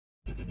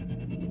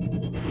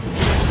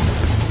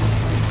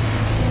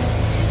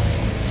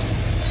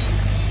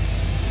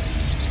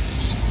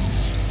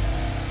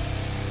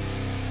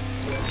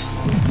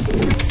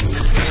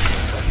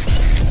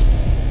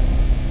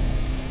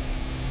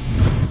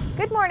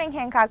morning,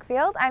 Hancock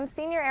Field. I'm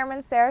Senior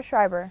Airman Sarah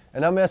Schreiber.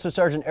 And I'm Master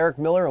Sergeant Eric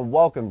Miller, and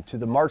welcome to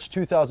the March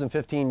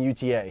 2015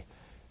 UTA.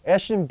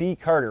 Ashton B.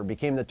 Carter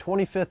became the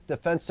 25th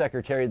Defense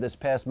Secretary this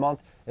past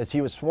month as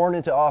he was sworn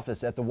into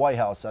office at the White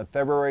House on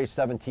February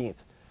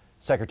 17th.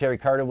 Secretary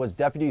Carter was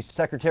Deputy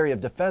Secretary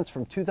of Defense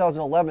from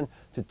 2011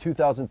 to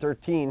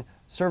 2013,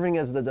 serving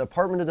as the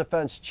Department of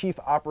Defense Chief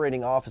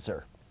Operating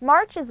Officer.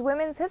 March is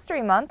Women's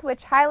History Month,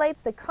 which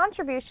highlights the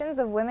contributions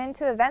of women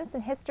to events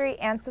in history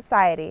and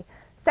society.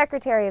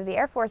 Secretary of the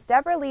Air Force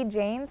Deborah Lee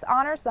James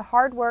honors the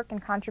hard work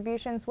and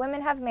contributions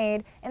women have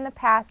made in the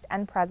past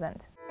and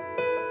present.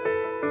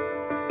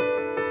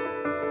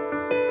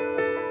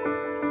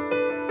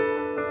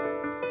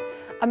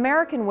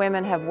 American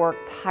women have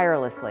worked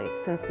tirelessly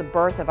since the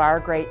birth of our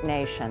great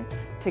nation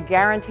to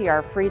guarantee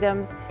our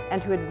freedoms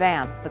and to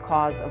advance the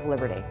cause of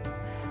liberty.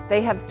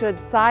 They have stood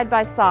side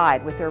by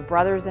side with their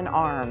brothers in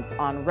arms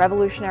on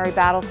revolutionary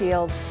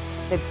battlefields.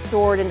 They've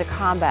soared into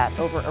combat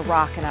over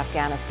Iraq and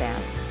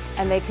Afghanistan,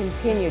 and they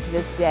continue to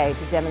this day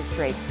to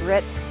demonstrate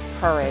grit,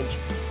 courage,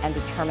 and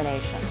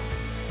determination.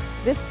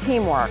 This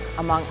teamwork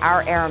among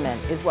our airmen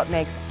is what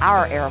makes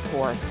our Air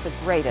Force the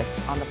greatest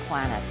on the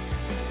planet.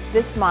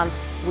 This month,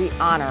 we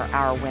honor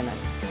our women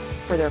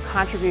for their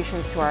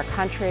contributions to our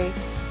country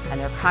and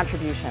their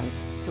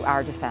contributions to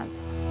our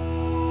defense.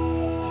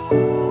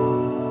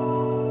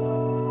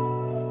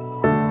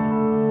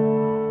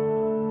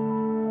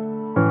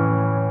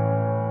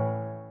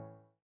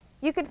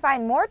 You can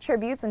find more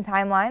tributes and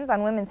timelines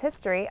on women's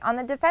history on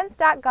the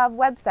defense.gov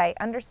website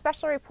under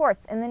Special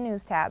Reports in the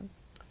News tab.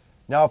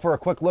 Now for a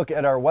quick look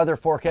at our weather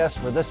forecast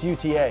for this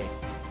UTA.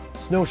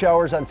 Snow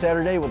showers on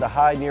Saturday with a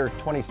high near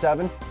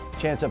 27.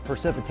 Chance of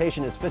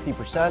precipitation is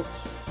 50%,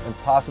 and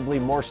possibly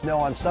more snow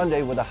on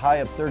Sunday with a high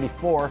of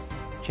 34.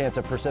 Chance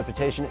of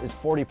precipitation is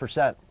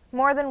 40%.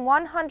 More than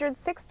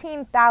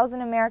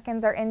 116,000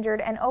 Americans are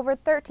injured and over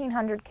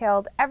 1,300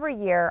 killed every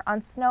year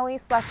on snowy,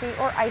 slushy,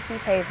 or icy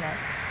pavement.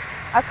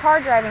 A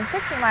car driving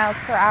 60 miles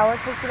per hour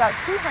takes about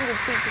 200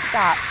 feet to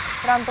stop,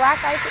 but on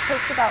black ice it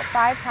takes about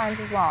 5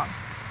 times as long.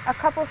 A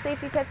couple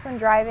safety tips when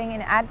driving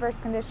in adverse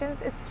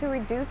conditions is to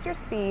reduce your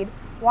speed,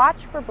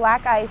 watch for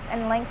black ice,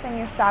 and lengthen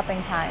your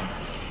stopping time.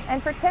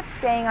 And for tips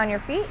staying on your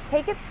feet,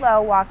 take it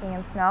slow walking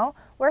in snow,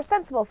 wear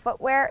sensible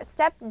footwear,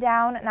 step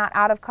down, not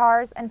out of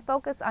cars, and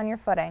focus on your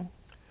footing.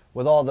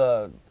 With all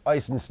the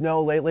ice and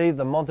snow lately,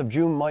 the month of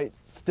June might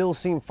still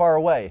seem far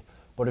away.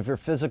 But if your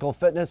physical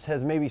fitness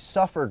has maybe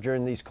suffered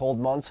during these cold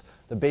months,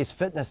 the base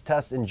fitness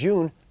test in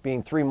June,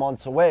 being 3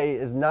 months away,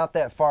 is not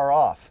that far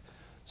off.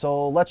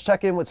 So let's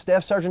check in with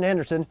Staff Sergeant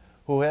Anderson,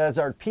 who has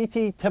our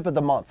PT tip of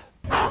the month.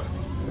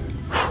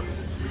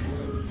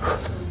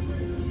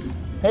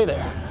 Hey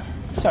there,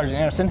 Sergeant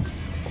Anderson,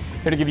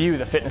 here to give you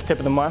the fitness tip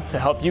of the month to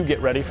help you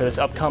get ready for this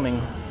upcoming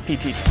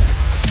PT test.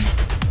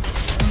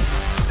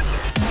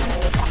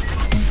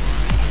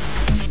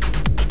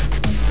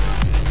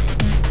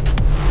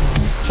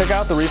 Check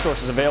out the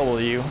resources available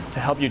to you to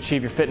help you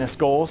achieve your fitness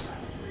goals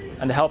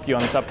and to help you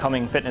on this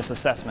upcoming fitness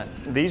assessment.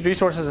 These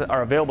resources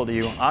are available to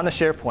you on the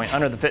SharePoint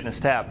under the Fitness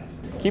tab.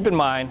 Keep in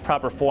mind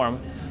proper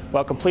form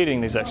while completing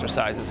these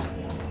exercises.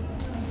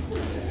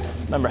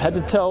 Remember, head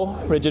to toe,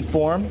 rigid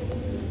form,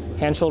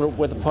 hand shoulder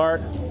width apart,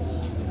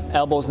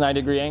 elbows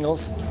 90-degree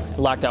angles,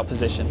 locked out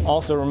position.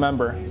 Also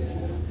remember,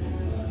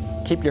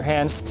 keep your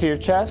hands to your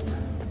chest,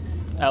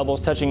 elbows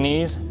touching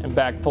knees, and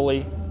back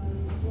fully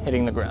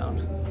hitting the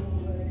ground.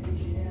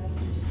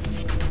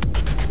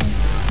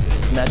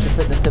 And that's your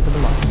fitness tip of the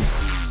month.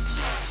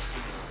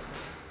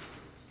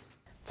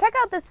 Check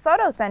out this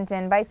photo sent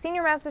in by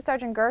Senior Master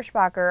Sergeant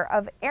Gershbacher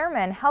of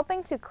airmen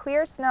helping to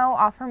clear snow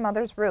off her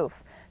mother's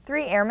roof.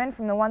 3 airmen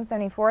from the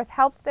 174th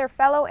helped their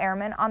fellow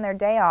airmen on their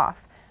day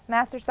off.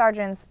 Master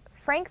Sergeants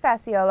Frank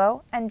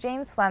Faciolo and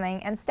James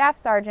Fleming and Staff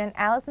Sergeant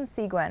Allison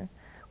Seguin.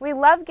 We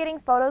love getting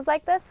photos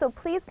like this, so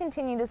please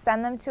continue to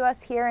send them to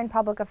us here in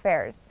Public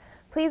Affairs.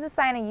 Please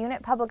assign a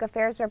unit Public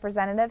Affairs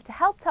representative to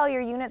help tell your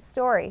unit's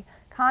story.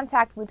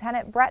 Contact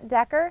Lieutenant Brett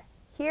Decker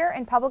here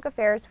in Public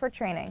Affairs for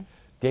training.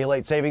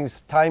 Daylight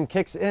savings time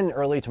kicks in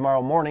early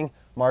tomorrow morning,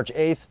 March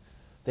 8th,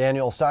 the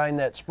annual sign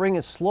that spring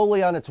is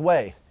slowly on its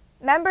way.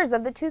 Members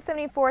of the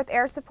 274th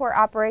Air Support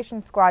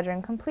Operations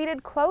Squadron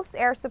completed close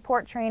air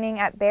support training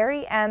at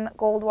Barry M.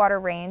 Goldwater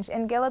Range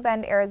in Gila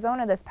Bend,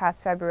 Arizona this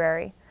past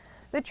February.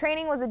 The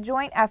training was a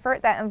joint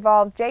effort that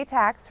involved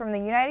JTACs from the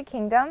United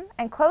Kingdom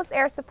and close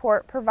air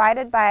support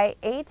provided by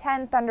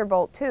A-10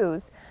 Thunderbolt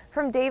IIs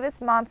from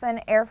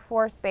Davis-Monthan Air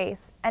Force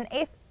Base and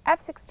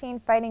F-16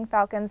 Fighting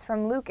Falcons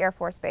from Luke Air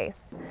Force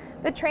Base.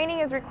 The training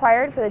is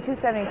required for the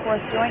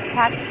 274th Joint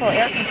Tactical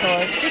Air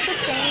Controllers to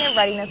sustain their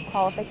readiness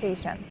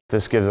qualification.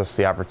 This gives us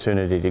the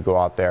opportunity to go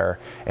out there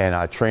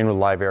and train with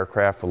live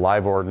aircraft, with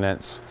live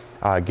ordnance,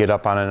 get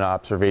up on an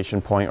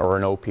observation point or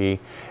an OP,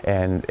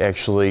 and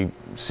actually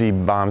see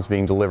bombs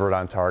being delivered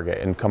on target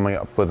and coming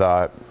up with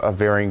a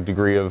varying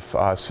degree of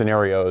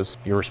scenarios.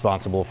 You're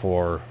responsible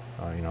for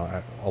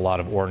a lot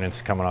of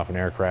ordnance coming off an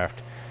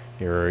aircraft.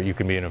 You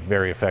can be a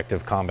very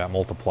effective combat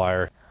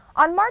multiplier.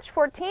 On March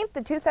 14th,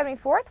 the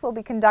 274th will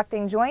be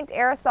conducting joint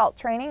air assault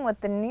training with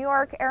the New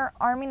York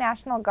Army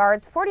National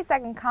Guard's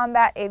 42nd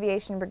Combat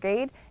Aviation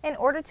Brigade in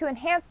order to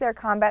enhance their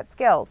combat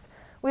skills.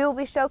 We will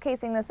be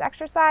showcasing this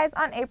exercise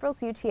on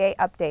April's UTA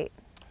update.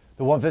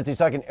 The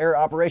 152nd Air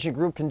Operation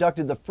Group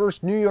conducted the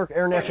first New York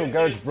Air National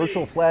Guard's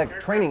virtual flag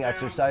training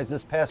exercise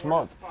this past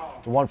month.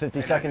 The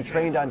 152nd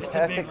trained on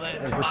tactics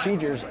and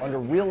procedures under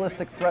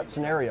realistic threat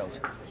scenarios.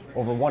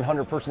 Over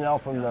 100 personnel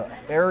from the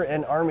Air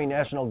and Army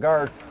National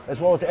Guard,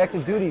 as well as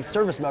active duty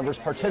service members,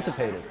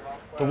 participated.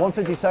 The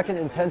 152nd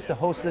intends to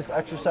host this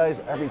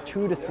exercise every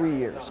 2 to 3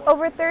 years.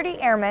 Over 30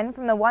 airmen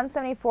from the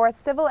 174th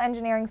Civil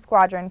Engineering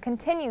Squadron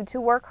continue to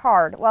work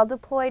hard while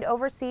deployed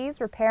overseas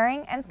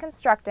repairing and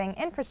constructing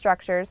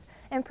infrastructures,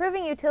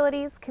 improving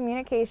utilities,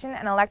 communication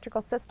and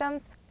electrical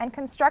systems, and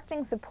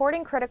constructing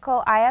supporting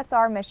critical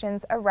ISR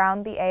missions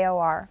around the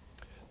AOR.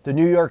 The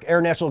New York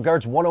Air National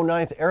Guard's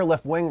 109th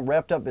Airlift Wing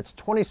wrapped up its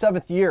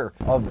 27th year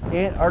of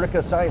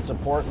Antarctica science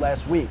support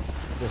last week.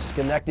 The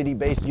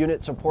Schenectady-based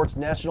unit supports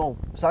National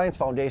Science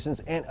Foundation's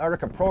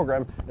Antarctica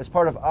program as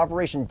part of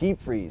Operation Deep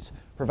Freeze,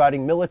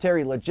 providing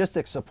military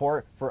logistics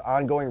support for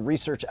ongoing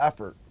research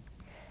effort.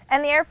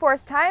 And the Air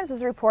Force Times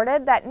has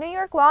reported that New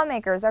York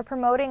lawmakers are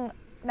promoting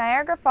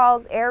Niagara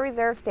Falls Air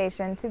Reserve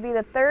Station to be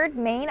the third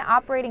main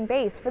operating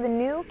base for the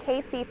new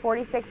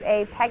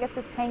KC-46A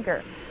Pegasus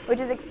tanker, which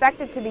is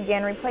expected to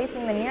begin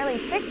replacing the nearly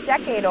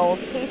 6-decade-old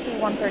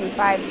KC-135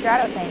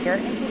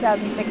 Stratotanker in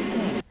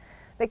 2016.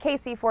 The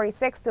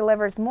KC-46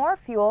 delivers more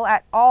fuel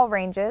at all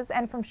ranges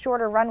and from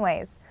shorter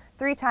runways,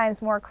 3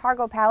 times more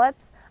cargo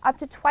pallets, up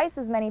to twice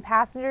as many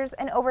passengers,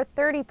 and over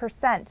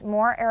 30%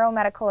 more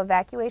aeromedical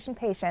evacuation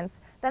patients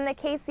than the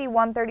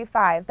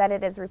KC-135 that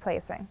it is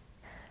replacing.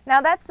 Now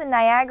that's the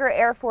Niagara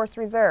Air Force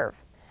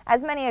Reserve.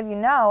 As many of you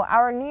know,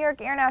 our New York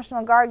Air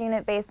National Guard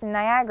unit based in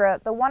Niagara,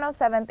 the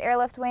 107th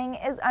Airlift Wing,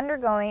 is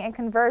undergoing a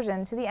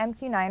conversion to the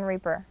MQ-9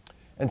 Reaper.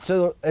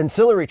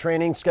 Ancillary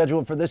training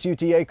scheduled for this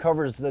UTA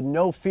covers the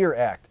No Fear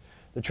Act.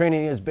 The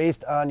training is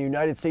based on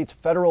United States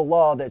federal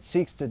law that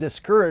seeks to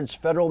discourage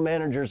federal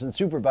managers and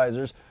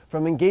supervisors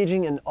from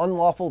engaging in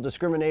unlawful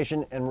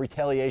discrimination and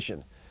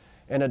retaliation.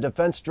 And a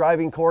defense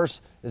driving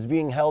course is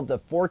being held the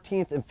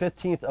 14th and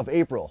 15th of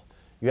April.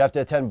 You have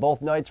to attend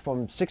both nights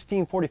from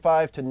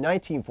 16:45 to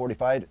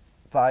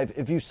 19:45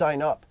 if you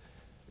sign up.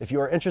 If you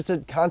are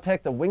interested,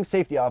 contact the Wing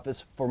Safety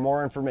Office for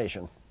more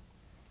information.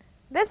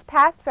 This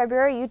past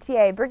February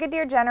UTA,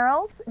 Brigadier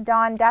Generals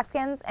Don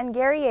Deskins and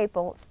Gary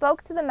Yapel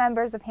spoke to the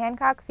members of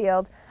Hancock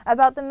Field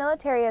about the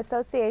Military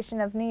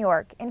Association of New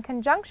York in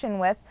conjunction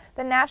with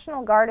the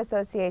National Guard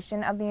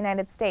Association of the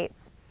United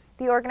States.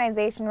 The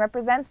organization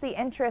represents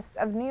the interests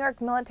of New York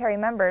military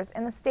members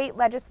in the state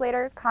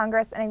legislature,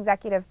 Congress, and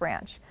executive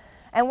branch.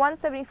 And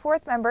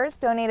 174th members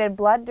donated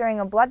blood during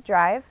a blood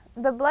drive.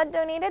 The blood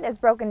donated is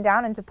broken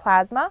down into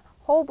plasma,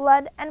 whole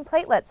blood, and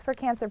platelets for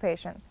cancer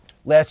patients.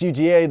 Last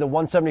UTA, the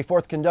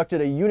 174th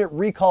conducted a unit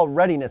recall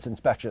readiness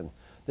inspection.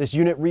 This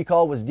unit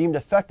recall was deemed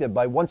effective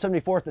by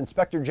 174th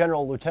Inspector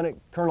General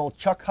Lieutenant Colonel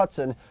Chuck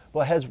Hudson,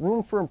 but has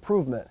room for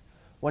improvement.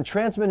 When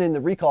transmitting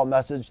the recall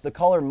message, the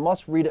caller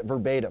must read it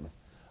verbatim.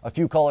 A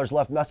few callers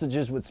left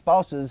messages with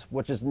spouses,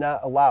 which is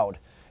not allowed.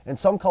 And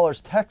some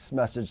callers text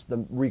messaged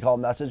the recall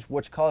message,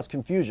 which caused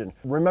confusion.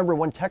 Remember,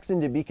 when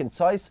texting, to be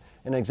concise,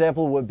 an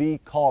example would be,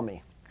 "Call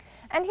me."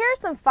 And here are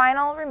some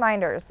final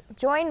reminders.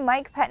 Join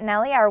Mike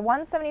Pettinelli, our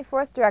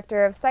 174th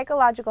Director of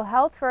Psychological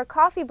Health, for a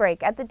coffee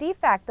break at the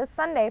DFAC this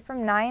Sunday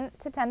from 9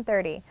 to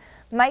 10:30.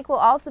 Mike will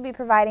also be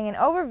providing an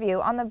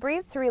overview on the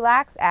Breathe to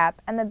Relax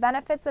app and the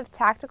benefits of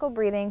tactical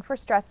breathing for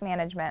stress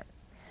management.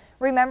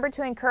 Remember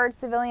to encourage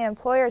civilian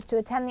employers to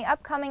attend the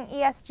upcoming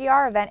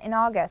ESGR event in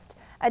August.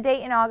 A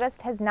date in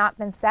August has not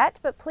been set,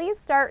 but please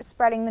start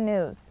spreading the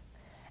news.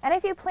 And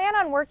if you plan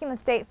on working the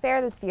state fair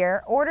this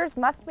year, orders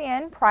must be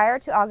in prior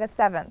to August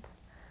 7th.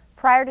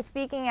 Prior to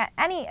speaking at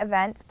any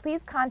event,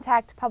 please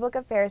contact Public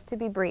Affairs to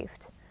be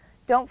briefed.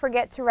 Don't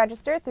forget to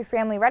register through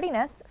Family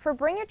Readiness for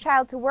Bring Your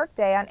Child to Work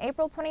Day on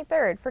April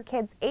 23rd for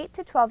kids 8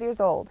 to 12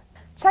 years old.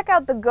 Check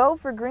out the Go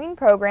for Green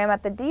program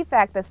at the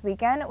DFAC this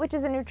weekend, which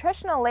is a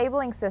nutritional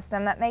labeling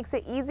system that makes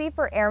it easy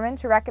for airmen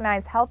to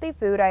recognize healthy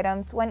food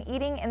items when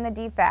eating in the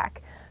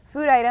DFAC.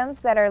 Food items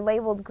that are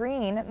labeled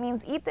green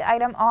means eat the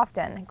item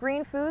often.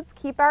 Green foods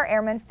keep our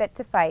airmen fit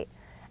to fight.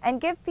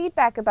 And give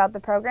feedback about the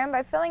program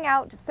by filling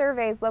out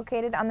surveys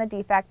located on the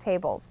DFAC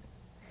tables.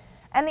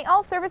 And the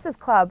All Services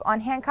Club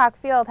on Hancock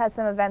Field has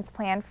some events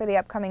planned for the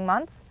upcoming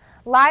months.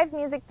 Live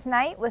music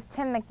tonight with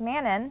Tim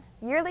McMahon.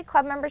 Yearly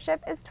club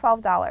membership is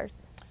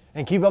 $12.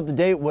 And keep up to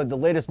date with the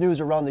latest news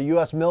around the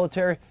U.S.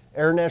 military,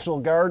 Air National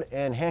Guard,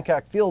 and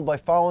Hancock Field by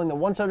following the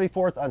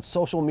 174th on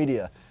social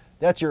media.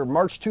 That's your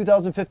March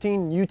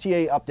 2015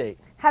 UTA update.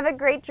 Have a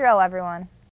great drill, everyone.